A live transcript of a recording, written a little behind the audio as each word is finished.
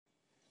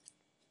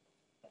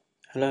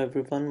Hello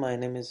everyone, my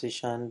name is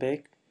Ishan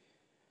Beg.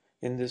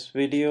 In this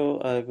video,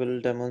 I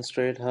will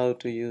demonstrate how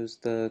to use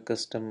the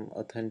custom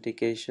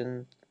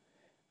authentication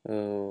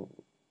uh,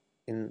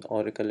 in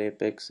Oracle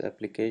Apex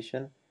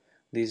application.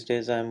 These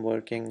days I am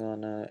working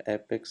on a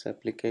Apex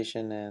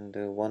application and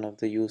one of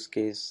the use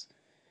case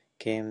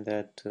came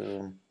that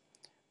to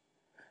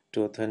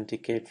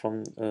authenticate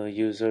from a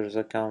user's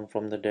account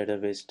from the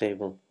database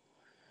table.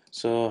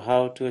 So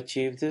how to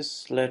achieve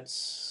this? Let's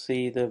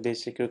see the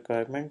basic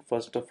requirement.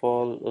 First of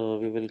all,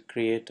 we will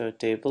create a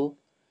table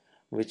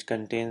which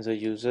contains a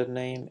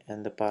username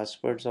and the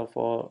passwords of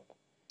all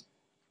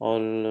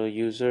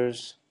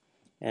users.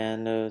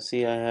 And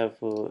see, I have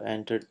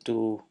entered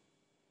two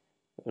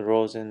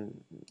rows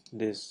in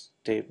this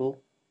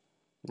table.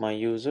 My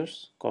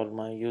users, called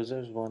my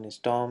users. One is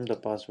Tom, the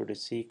password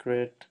is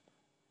secret,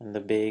 and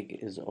the big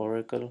is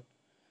Oracle.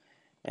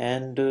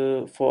 And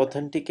for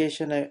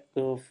authentication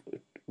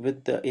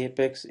with the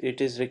Apex,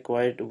 it is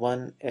required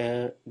one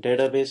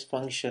database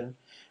function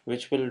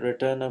which will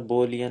return a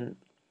Boolean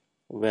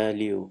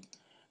value,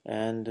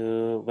 and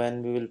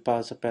when we will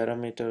pass a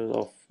parameter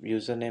of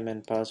username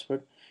and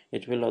password,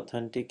 it will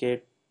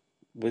authenticate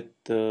with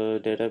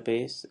the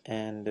database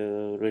and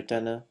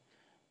return a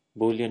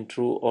boolean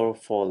true or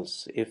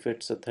false. If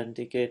it's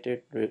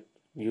authenticated,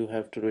 you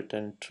have to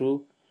return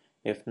true,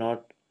 if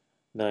not,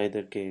 the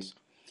either case.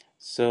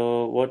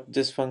 So what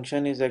this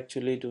function is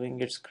actually doing,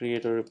 it's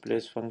create or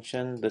replace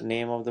function. The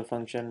name of the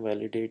function,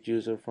 validate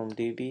user from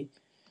DB,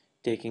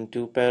 taking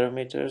two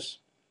parameters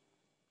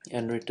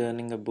and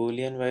returning a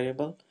boolean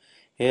variable.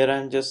 Here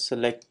I'm just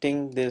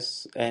selecting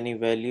this any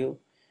value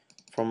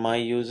from my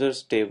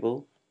users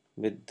table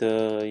with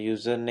the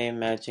username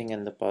matching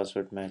and the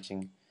password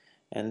matching.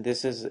 And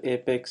this is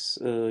Apex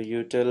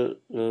util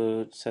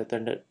set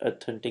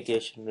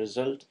authentication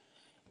result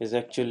is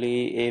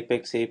actually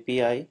Apex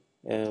API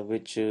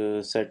which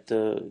set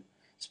the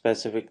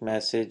specific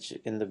message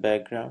in the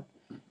background.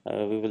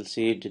 We will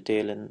see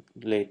detail in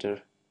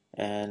later.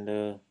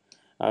 And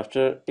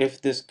after,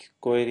 if this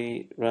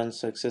query runs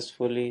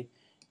successfully,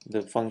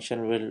 the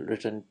function will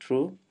return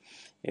true.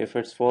 If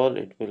it's false,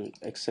 it will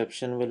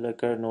exception will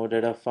occur, no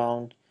data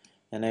found.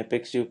 And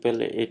Apex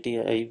util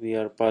API, we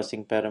are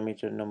passing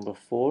parameter number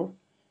 4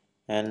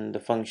 and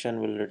the function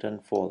will return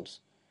false.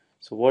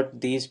 So what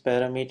these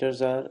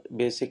parameters are,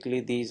 basically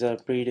these are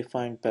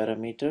predefined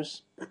parameters.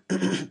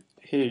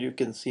 Here you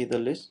can see the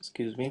list,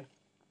 excuse me.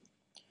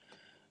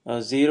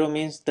 0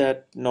 means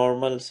that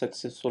normal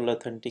successful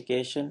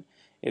authentication.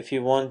 If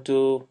you want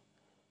to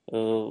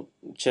uh,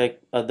 check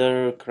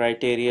other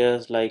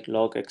criterias like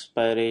lock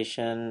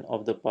expiration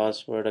of the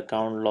password,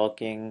 account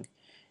locking,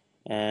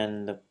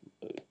 and the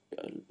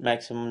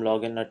maximum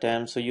login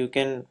attempt, so you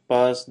can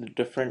pass the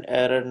different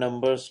error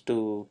numbers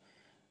to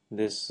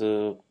this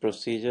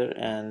procedure,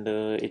 and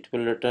it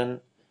will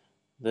return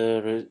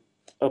the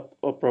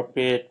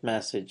appropriate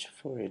message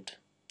for it.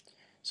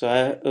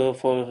 So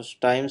for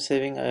time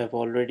saving, I have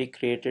already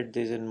created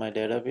this in my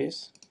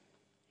database.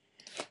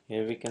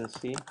 Here we can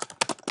see.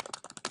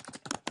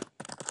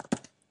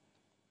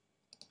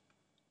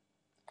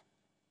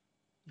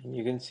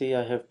 You can see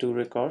I have two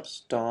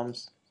records,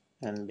 Tom's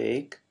and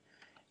Bake.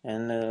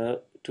 And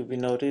to be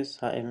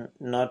noticed, I'm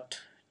not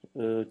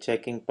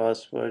checking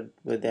password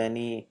with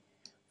any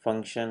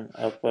function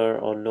upper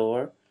or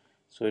lower,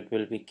 so it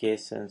will be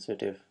case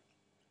sensitive.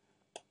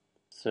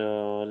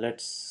 So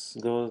let's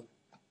go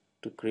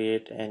to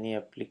create any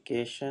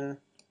application,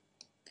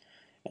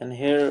 and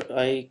here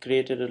I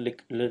created a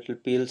little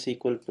PL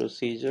SQL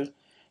procedure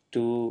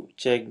to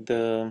check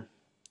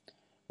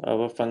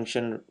our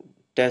function,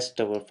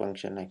 test our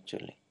function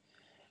actually.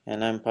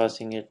 And I'm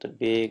passing it a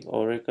big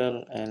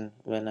Oracle, and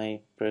when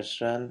I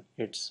press run,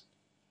 it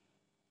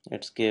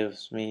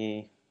gives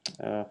me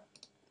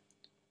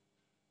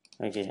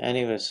okay.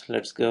 Anyways,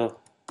 let's go.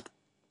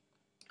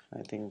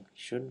 I think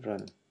should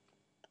run.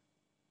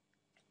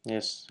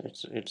 Yes,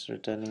 it's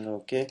returning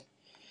okay.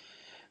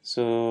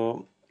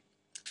 So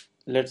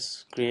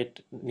let's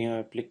create new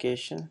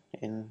application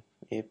in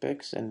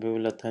Apex, and we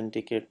will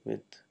authenticate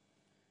with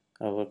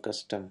our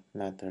custom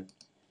method.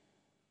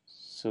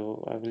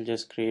 So I will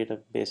just create a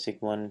basic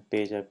one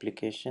page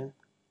application.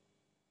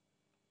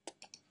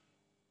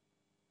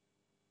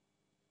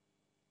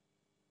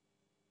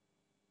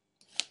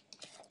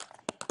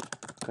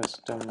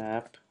 Custom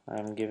app,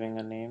 I'm giving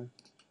a name.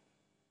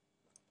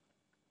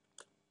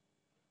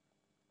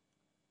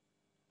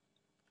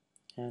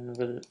 And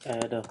we'll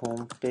add a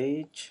home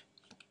page.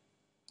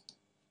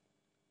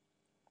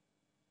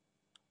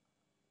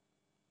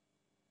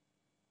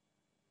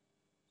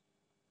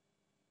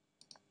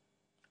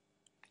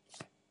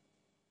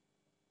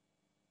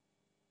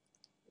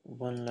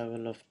 One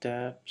level of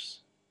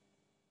tabs,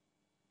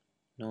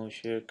 no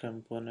share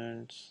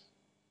components.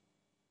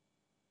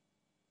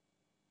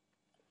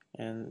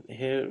 And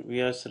here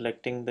we are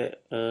selecting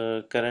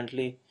the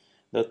currently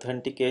the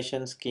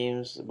authentication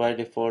schemes by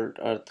default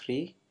are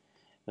three: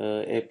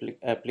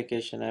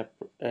 application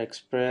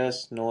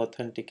express, no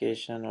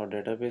authentication, or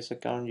database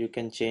account. You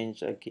can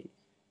change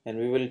and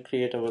we will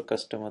create our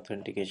custom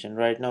authentication.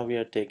 Right now we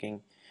are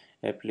taking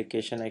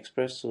Application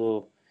Express,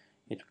 so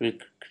it will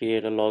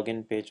create a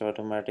login page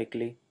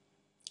automatically,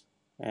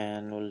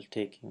 and we'll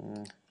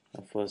taking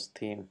a first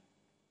theme.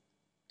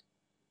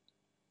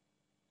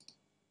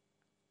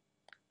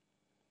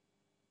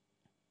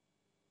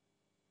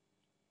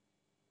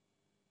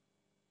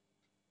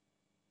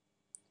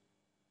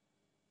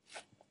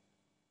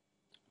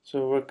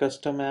 So our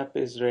custom app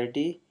is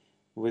ready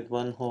with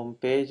one home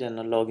page and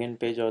a login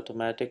page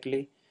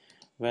automatically.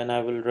 When I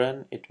will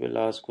run, it will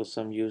ask for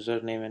some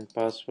username and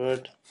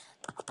password.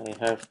 I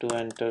have to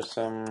enter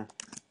some.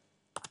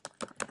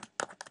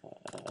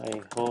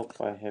 I hope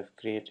I have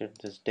created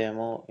this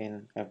demo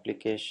in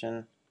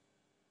application.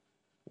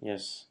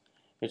 Yes,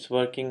 it's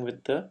working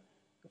with the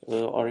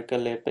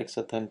Oracle Apex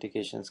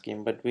authentication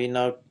scheme, but we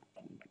now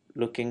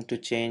looking to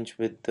change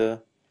with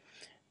the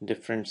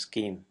different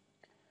scheme.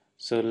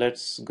 So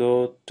let's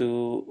go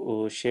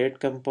to shared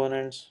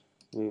components.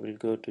 We will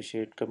go to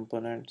shared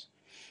components,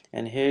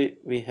 and here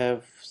we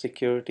have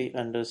security.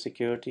 Under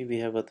security we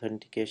have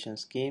authentication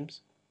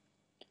schemes.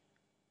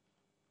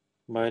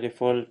 By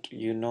default,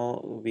 you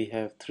know, we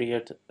have three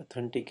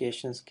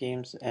authentication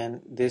schemes,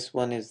 and this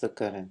one is the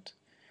current.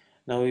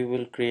 Now we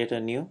will create a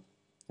new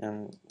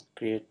and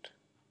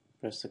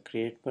press the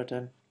create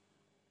button,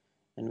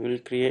 and we'll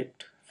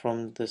create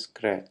from the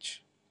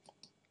scratch.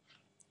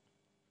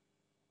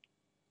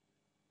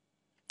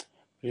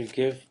 We'll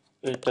give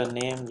it a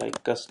name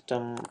like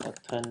custom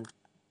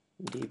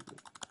DB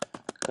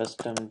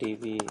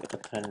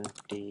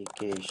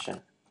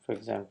authentication, for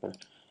example,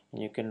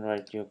 and you can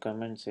write your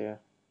comments here.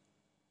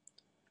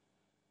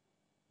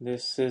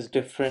 This is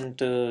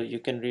different. You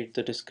can read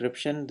the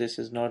description. This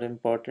is not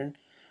important.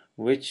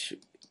 Which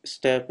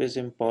step is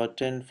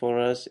important for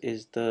us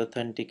is the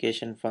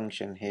authentication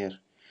function here.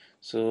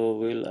 So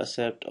we'll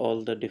accept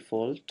all the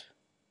default,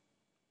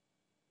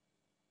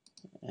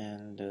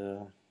 and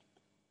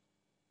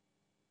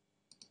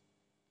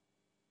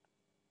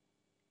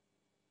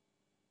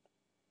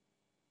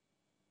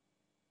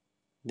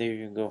there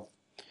you go.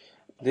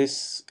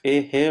 This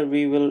here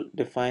we will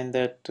define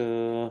that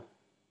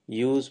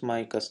use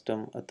my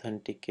custom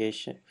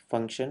authentication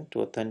function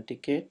to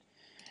authenticate,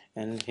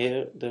 and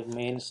here the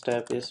main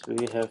step is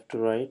we have to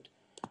write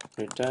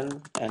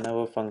return and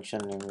our function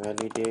name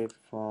validate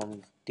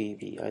from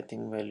DB. I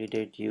think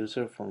validate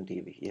user from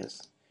DB.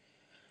 Yes,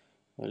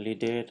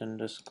 validate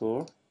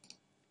underscore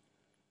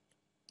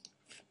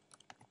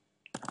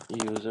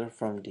user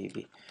from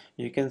DB.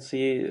 You can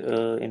see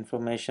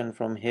information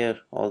from here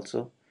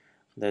also,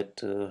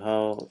 that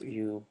how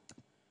you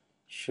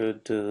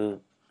should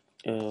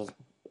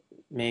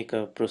make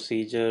a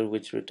procedure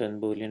which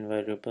return boolean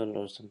variable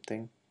or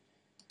something.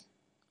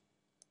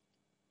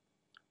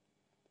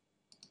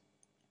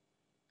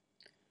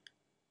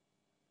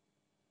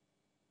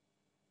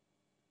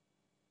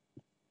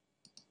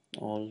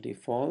 All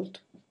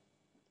default.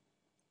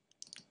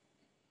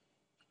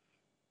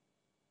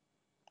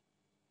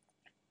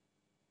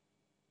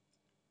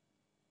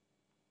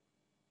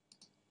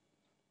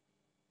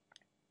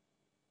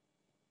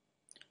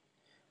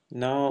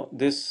 Now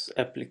this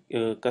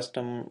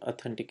custom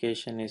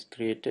authentication is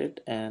created,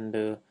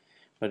 and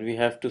but we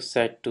have to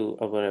set to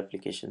our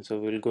application. So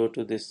we'll go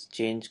to this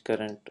change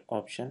current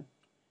option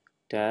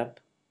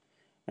tab,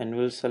 and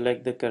we'll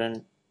select the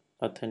current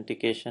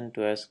authentication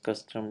to as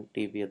custom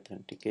DB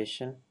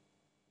authentication,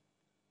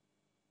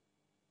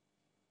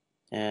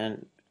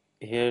 and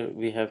here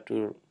we have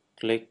to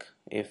click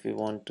if we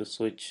want to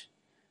switch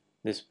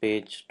this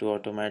page to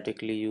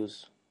automatically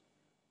use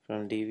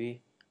from DB.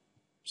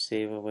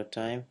 Save our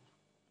time,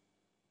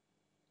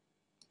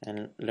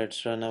 and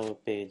let's run our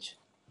page.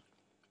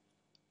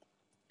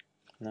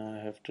 Now I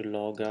have to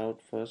log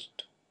out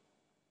first.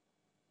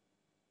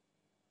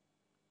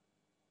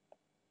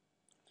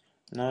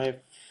 Now if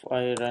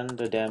I run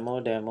the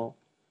demo,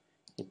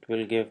 it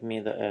will give me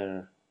the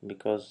error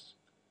because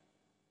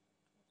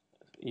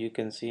you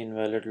can see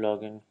invalid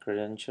login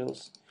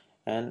credentials,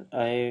 and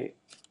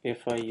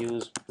if I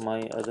use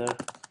my other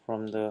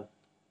from the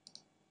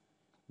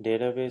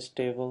database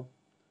table,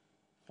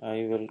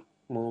 I will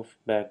move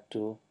back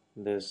to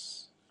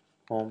this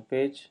home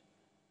page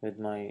with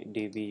my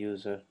DB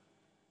user,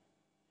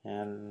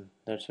 and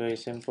that's very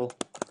simple.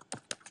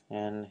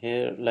 And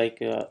here, like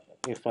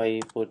if I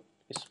put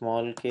a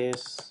small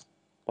case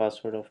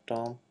password of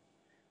Tom,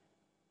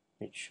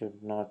 it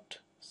should not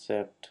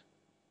accept.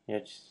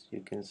 Yes,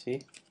 you can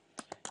see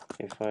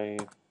if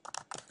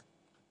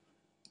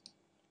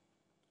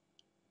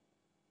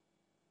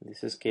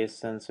this is case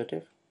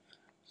sensitive.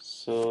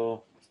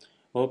 So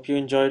hope you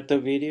enjoyed the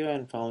video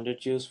and found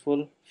it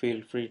useful.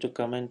 Feel free to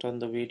comment on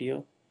the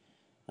video.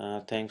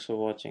 Thanks for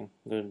watching.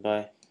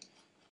 Goodbye.